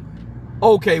channel.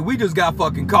 Okay, we just got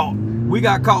fucking caught. We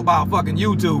got caught by a fucking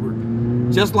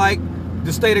YouTuber. Just like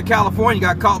the state of California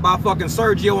got caught by fucking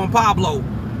Sergio and Pablo.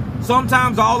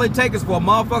 Sometimes all it takes is for a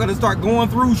motherfucker to start going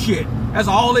through shit. That's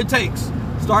all it takes.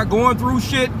 Start going through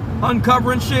shit,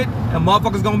 uncovering shit, and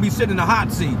motherfuckers gonna be sitting in the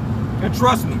hot seat. And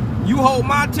trust me, you hold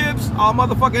my tips, oh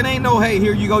motherfucker, ain't no, hey,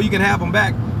 here you go, you can have them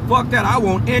back. Fuck that, I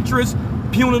want interest,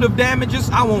 punitive damages,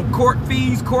 I want court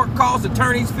fees, court costs,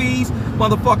 attorney's fees,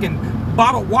 motherfucking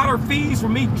bottled water fees for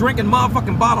me drinking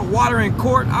motherfucking bottled water in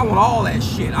court. I want all that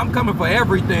shit. I'm coming for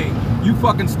everything you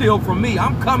fucking steal from me.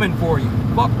 I'm coming for you.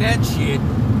 Fuck that shit.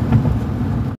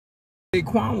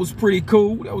 Quan was pretty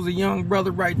cool. That was a young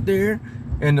brother right there.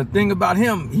 And the thing about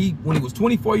him, when he was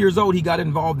 24 years old, he got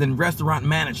involved in restaurant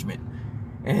management.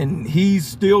 And he's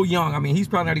still young. I mean, he's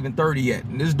probably not even 30 yet.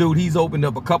 And this dude, he's opened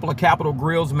up a couple of Capital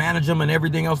Grills, manage them and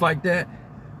everything else like that.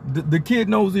 The kid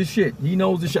knows his shit. He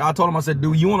knows this shit. I told him, I said,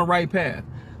 dude, you on the right path.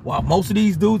 While most of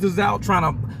these dudes is out trying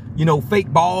to, you know,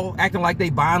 fake ball, acting like they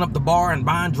buying up the bar and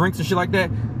buying drinks and shit like that,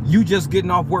 you just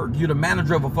getting off work. You're the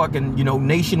manager of a fucking, you know,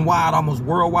 nationwide, almost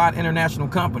worldwide international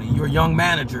company. You're a young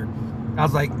manager. I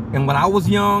was like, and when I was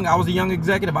young, I was a young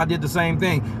executive, I did the same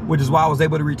thing, which is why I was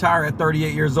able to retire at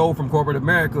 38 years old from corporate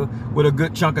America with a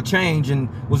good chunk of change and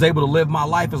was able to live my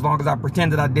life as long as I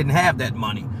pretended I didn't have that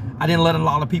money. I didn't let a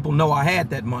lot of people know I had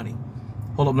that money.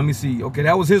 Hold up, let me see. Okay,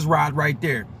 that was his ride right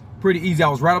there. Pretty easy. I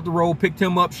was right up the road, picked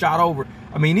him up, shot over.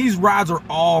 I mean, these rides are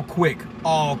all quick,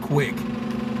 all quick.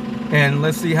 And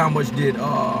let's see how much did,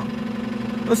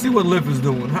 let's see what Lyft is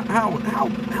doing. How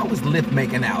is Lyft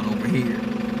making out over here?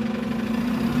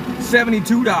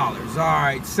 $72. All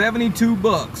right, 72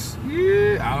 bucks.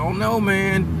 Yeah, I don't know,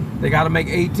 man. They got to make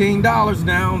 $18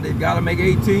 now. They've got to make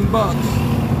 18 bucks.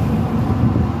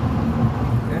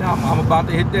 And I'm about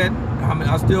to hit that.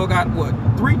 I still got, what,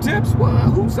 3 tips? What?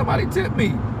 Who? Somebody tipped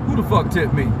me. Who the fuck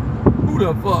tipped me? Who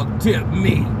the fuck tipped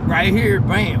me? Right here,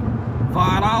 bam.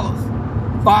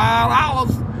 $5.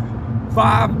 $5.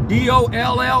 5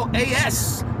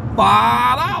 DOLLAS.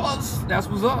 $5. That's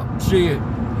what's up. Shit.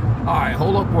 All right,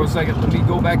 hold up for a second. Let me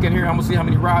go back in here. I'm gonna see how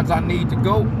many rides I need to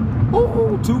go.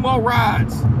 Ooh, 2 more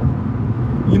rides.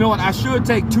 You know what? I should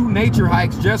take 2 nature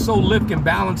hikes just so Lyft can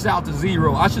balance out to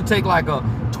 0. I should take like a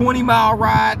 20-mile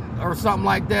ride or something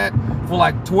like that for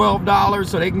like $12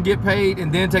 so they can get paid,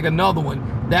 and then take another one.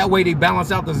 That way they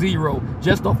balance out to 0,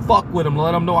 just to fuck with them,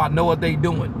 let them know I know what they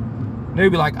doing. They'll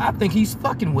be like, I think he's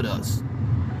fucking with us.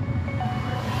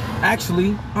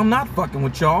 Actually, I'm not fucking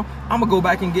with y'all. I'm gonna go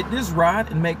back and get this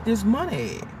ride and make this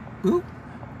money. Oop.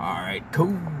 All right,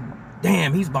 cool.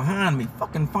 Damn, he's behind me.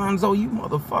 Fucking Fonzo, you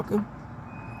motherfucker.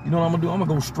 You know what I'm gonna do? I'm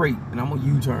gonna go straight and I'm gonna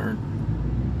U-turn.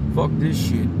 Fuck this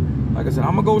shit. Like I said,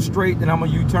 I'm gonna go straight and I'm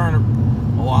gonna U-turn.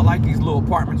 Oh, I like these little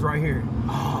apartments right here.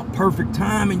 Oh, perfect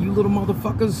timing, you little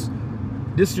motherfuckers.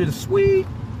 This shit is sweet.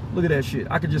 Look at that shit.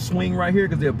 I could just swing right here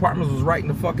because the apartments was right in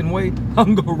the fucking way.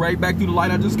 I'm gonna go right back through the light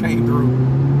I just came through.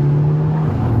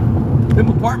 Them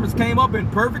apartments came up in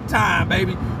perfect time,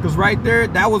 baby. Because right there,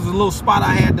 that was a little spot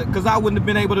I had to, because I wouldn't have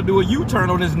been able to do a U-turn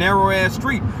on this narrow-ass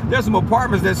street. There's some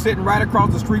apartments that's sitting right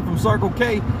across the street from Circle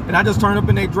K, and I just turned up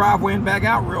in their driveway and back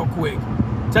out real quick.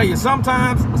 Tell you,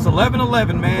 sometimes it's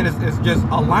 11-11, man. It's just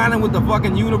aligning with the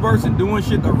fucking universe and doing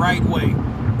shit the right way.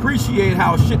 Appreciate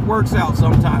how shit works out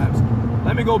sometimes.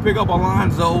 Let me go pick up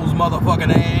Alonzo's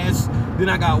motherfucking ass. Then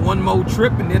I got 1 more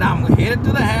trip, and then I'm headed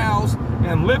to the house.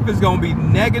 And Lyft is gonna be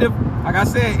negative, like I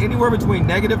said, anywhere between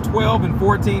 -12 and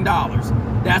 $14.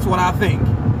 That's what I think.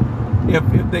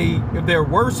 If they're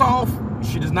worse off,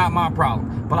 shit is not my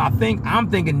problem. But I'm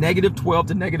thinking -12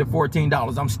 to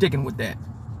 -14. I'm sticking with that.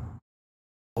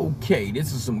 Okay,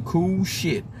 this is some cool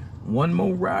shit. 1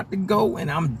 more ride to go, and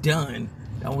I'm done.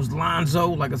 That was Lonzo.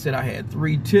 Like I said, I had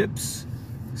 3 tips.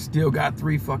 Still got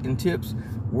 3 fucking tips.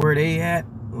 Where they at?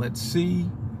 Let's see.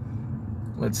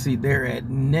 Let's see, they're at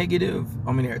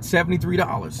they're at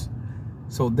 $73.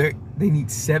 So they need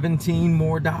 $17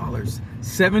 more.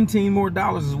 $17 more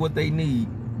is what they need.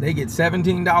 They get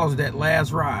 $17 that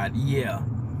last ride. Yeah.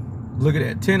 Look at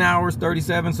that, 10 hours,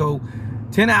 37. So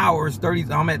 10 hours, 30,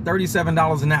 I'm at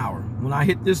 $37 an hour. When I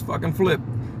hit this fucking flip,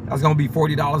 that's gonna be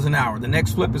 $40 an hour. The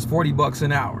next flip is 40 bucks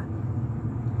an hour.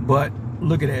 But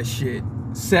look at that shit,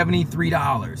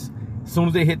 $73. As soon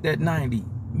as they hit that 90,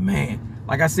 man.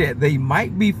 Like I said, they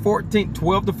might be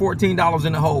 $12 to $14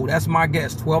 in the hole. That's my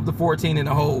guess, 12 to 14 in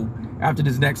the hole after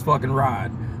this next fucking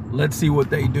ride. Let's see what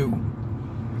they do.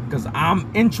 Because I'm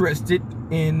interested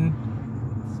in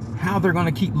how they're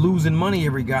gonna keep losing money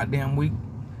every goddamn week.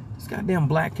 This goddamn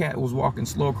black cat was walking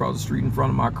slow across the street in front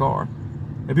of my car.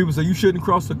 And people say, you shouldn't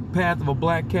cross the path of a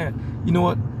black cat. You know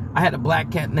what? I had a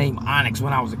black cat named Onyx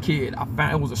when I was a kid. I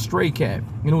found it was a stray cat,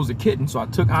 and it was a kitten, so I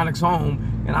took Onyx home,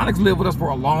 and Onyx lived with us for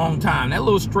a long time. That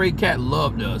little stray cat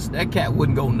loved us. That cat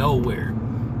wouldn't go nowhere.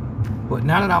 But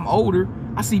now that I'm older,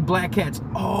 I see black cats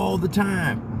all the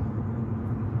time.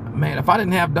 Man, if I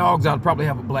didn't have dogs, I'd probably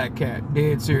have a black cat.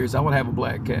 Dead serious, I would have a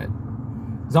black cat.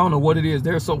 'Cause I don't know what it is.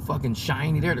 They're so fucking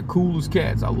shiny. They're the coolest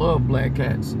cats. I love black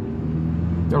cats.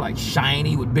 They're like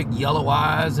shiny with big yellow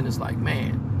eyes, and it's like,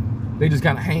 man, they just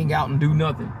kind of hang out and do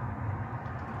nothing.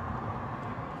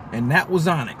 And that was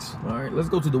Onyx. All right, let's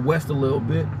go to the west a little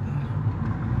bit.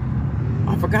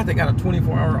 I forgot they got a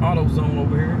 24-hour auto zone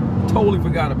over here. Totally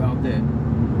forgot about that.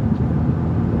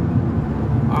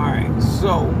 All right,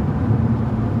 so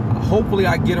hopefully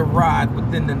I get a ride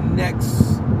within the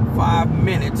next 5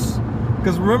 minutes.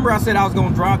 Because remember I said I was going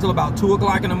to drive till about 2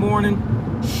 o'clock in the morning?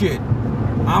 Shit,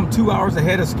 I'm 2 hours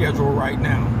ahead of schedule right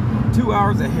now. 2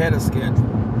 hours ahead of schedule.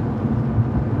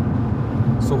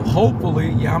 So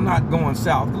hopefully, yeah, I'm not going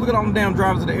south. Look at all them damn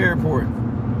drivers at the airport.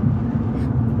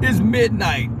 It's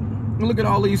midnight. Look at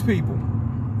all these people.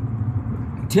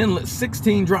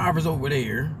 16 drivers over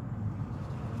there.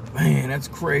 Man, that's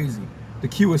crazy. The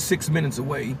queue is 6 minutes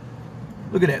away.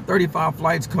 Look at that, 35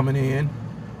 flights coming in.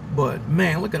 But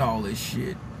man, look at all this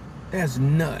shit. That's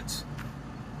nuts.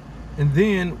 And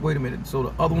then, wait a minute, so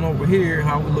the other one over here,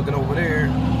 how we looking over there?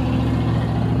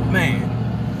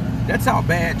 Man, that's how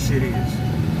bad shit is.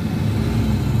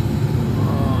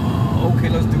 Okay,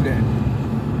 let's do that.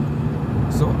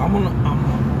 So I'm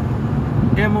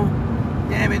Emma,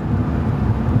 damn it.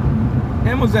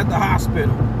 Emma's at the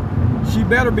hospital. She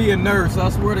better be a nurse, I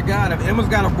swear to God. If Emma's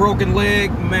got a broken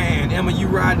leg, man, Emma, you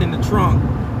riding in the trunk.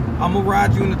 I'm gonna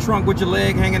ride you in the trunk with your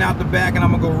leg hanging out the back, and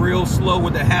I'm gonna go real slow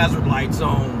with the hazard lights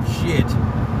on. Shit.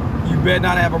 You better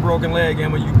not have a broken leg,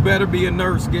 Emma. You better be a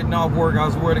nurse getting off work,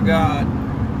 I swear to God.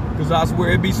 Because I swear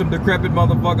it'd be some decrepit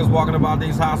motherfuckers walking about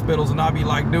these hospitals, and I'd be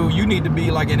like, dude, you need to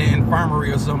be like in an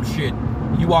infirmary or some shit.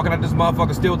 You walking out this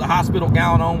motherfucker still with the hospital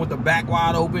gown on with the back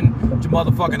wide open, with your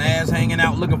motherfucking ass hanging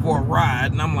out looking for a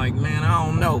ride. And I'm like, man, I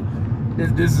don't know.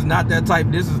 This is not that type.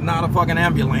 This is not a fucking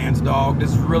ambulance, dog.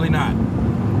 This is really not.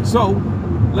 So,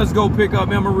 let's go pick up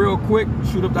Emma real quick,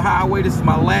 shoot up the highway. This is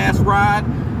my last ride.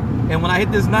 And when I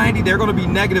hit this 90, they're gonna be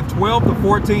negative $12 to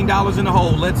 $14 in the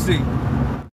hole. Let's see.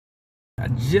 I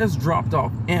just dropped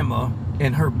off Emma,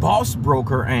 and her boss broke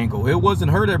her ankle. It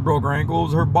wasn't her that broke her ankle, it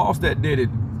was her boss that did it.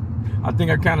 I think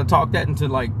I kind of talked that into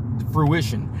like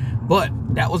fruition. But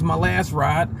that was my last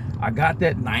ride. I got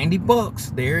that 90 bucks.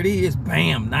 There it is,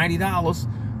 bam, $90.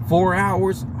 4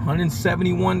 hours,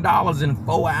 $171 in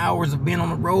 4 hours of being on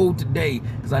the road today,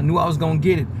 because I knew I was gonna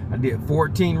get it. I did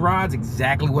 14 rides,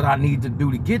 exactly what I need to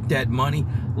do to get that money.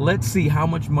 Let's see how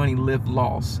much money Lyft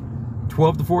lost.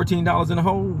 $12 to $14 in the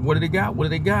hole. What did they got? What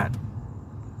did they got?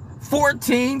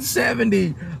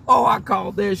 $14.70. Oh, I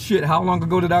called that shit. How long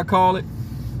ago did I call it?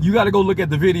 You got to go look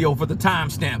at the video for the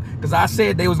timestamp, because I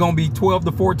said they was going to be $12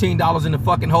 to $14 in the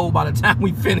fucking hole by the time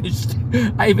we finished.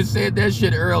 I even said that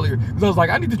shit earlier, because I was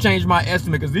like, I need to change my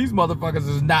estimate, because these motherfuckers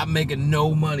is not making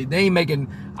no money. They ain't making,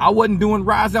 I wasn't doing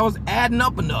rides that was adding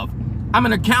up enough. I'm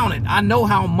an accountant. I know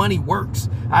how money works.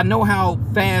 I know how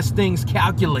fast things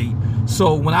calculate.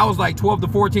 So when I was like 12 to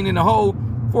 14 in the hole,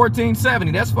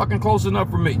 14.70, that's fucking close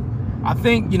enough for me. I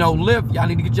think, you know, Lyft, y'all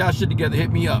need to get y'all shit together.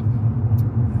 Hit me up.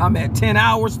 I'm at 10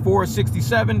 hours,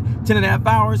 4.67, 10 and a half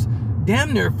hours.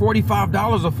 Damn near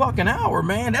 $45 a fucking hour,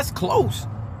 man. That's close.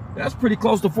 That's pretty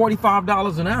close to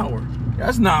 $45 an hour.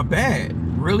 That's not bad.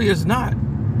 Really, it's not.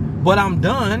 But I'm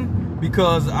done,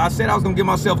 because I said I was gonna give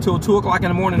myself till 2 o'clock in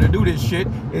the morning to do this shit.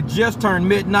 It just turned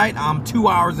midnight. I'm 2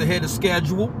 hours ahead of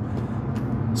schedule.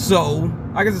 So,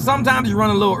 like I said, sometimes you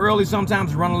run a little early,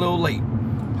 sometimes you run a little late.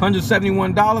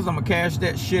 $171, I'm gonna cash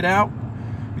that shit out,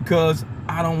 because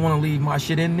I don't want to leave my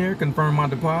shit in there, confirm my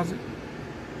deposit.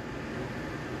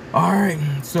 All right,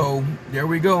 so there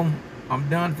we go. I'm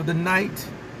done for the night.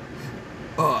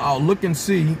 I'll look and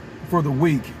see for the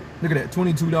week. Look at that,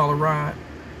 $22 ride.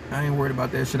 I ain't worried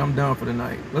about that shit. I'm done for the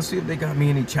night. Let's see if they got me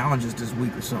any challenges this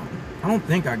week or something. I don't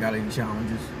think I got any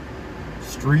challenges.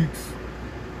 Streaks.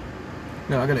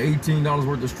 No, I got $18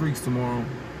 worth of streaks tomorrow.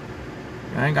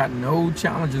 I ain't got no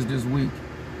challenges this week.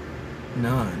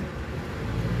 None.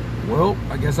 Well,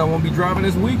 I guess I won't be driving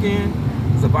this weekend.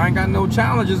 So if I ain't got no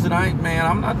challenges tonight, man,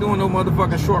 I'm not doing no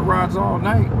motherfucking short rides all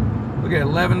night. Look at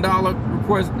 $11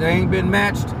 request. They ain't been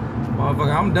matched.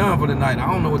 Motherfucker, I'm done for the night.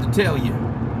 I don't know what to tell you.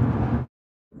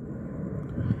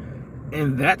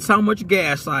 And that's how much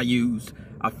gas I used.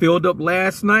 I filled up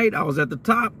last night. I was at the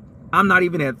top. I'm not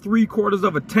even at 3/4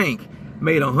 of a tank.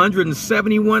 Made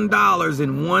 $171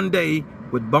 in one day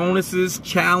with bonuses,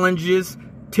 challenges,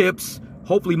 tips.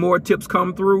 Hopefully more tips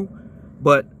come through.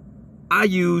 But I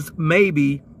used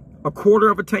maybe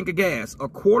 1/4 of a tank of gas.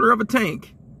 1/4 of a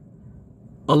tank.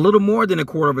 A little more than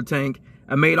 1/4 of a tank.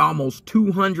 I made almost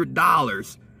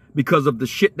 $200 because of the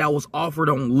shit that was offered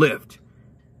on Lyft.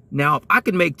 Now, if I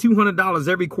could make $200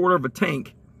 every 1/4 of a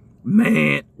tank,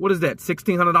 man, what is that,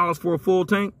 $1,600 for a full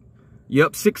tank?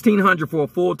 Yep, $1,600 for a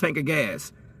full tank of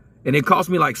gas. And it cost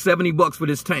me like 70 bucks for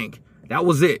this tank. That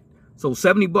was it. So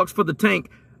 70 bucks for the tank,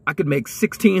 I could make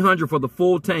 $1,600 for the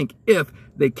full tank if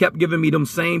they kept giving me them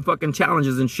same fucking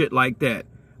challenges and shit like that.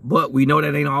 But we know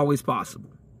that ain't always possible.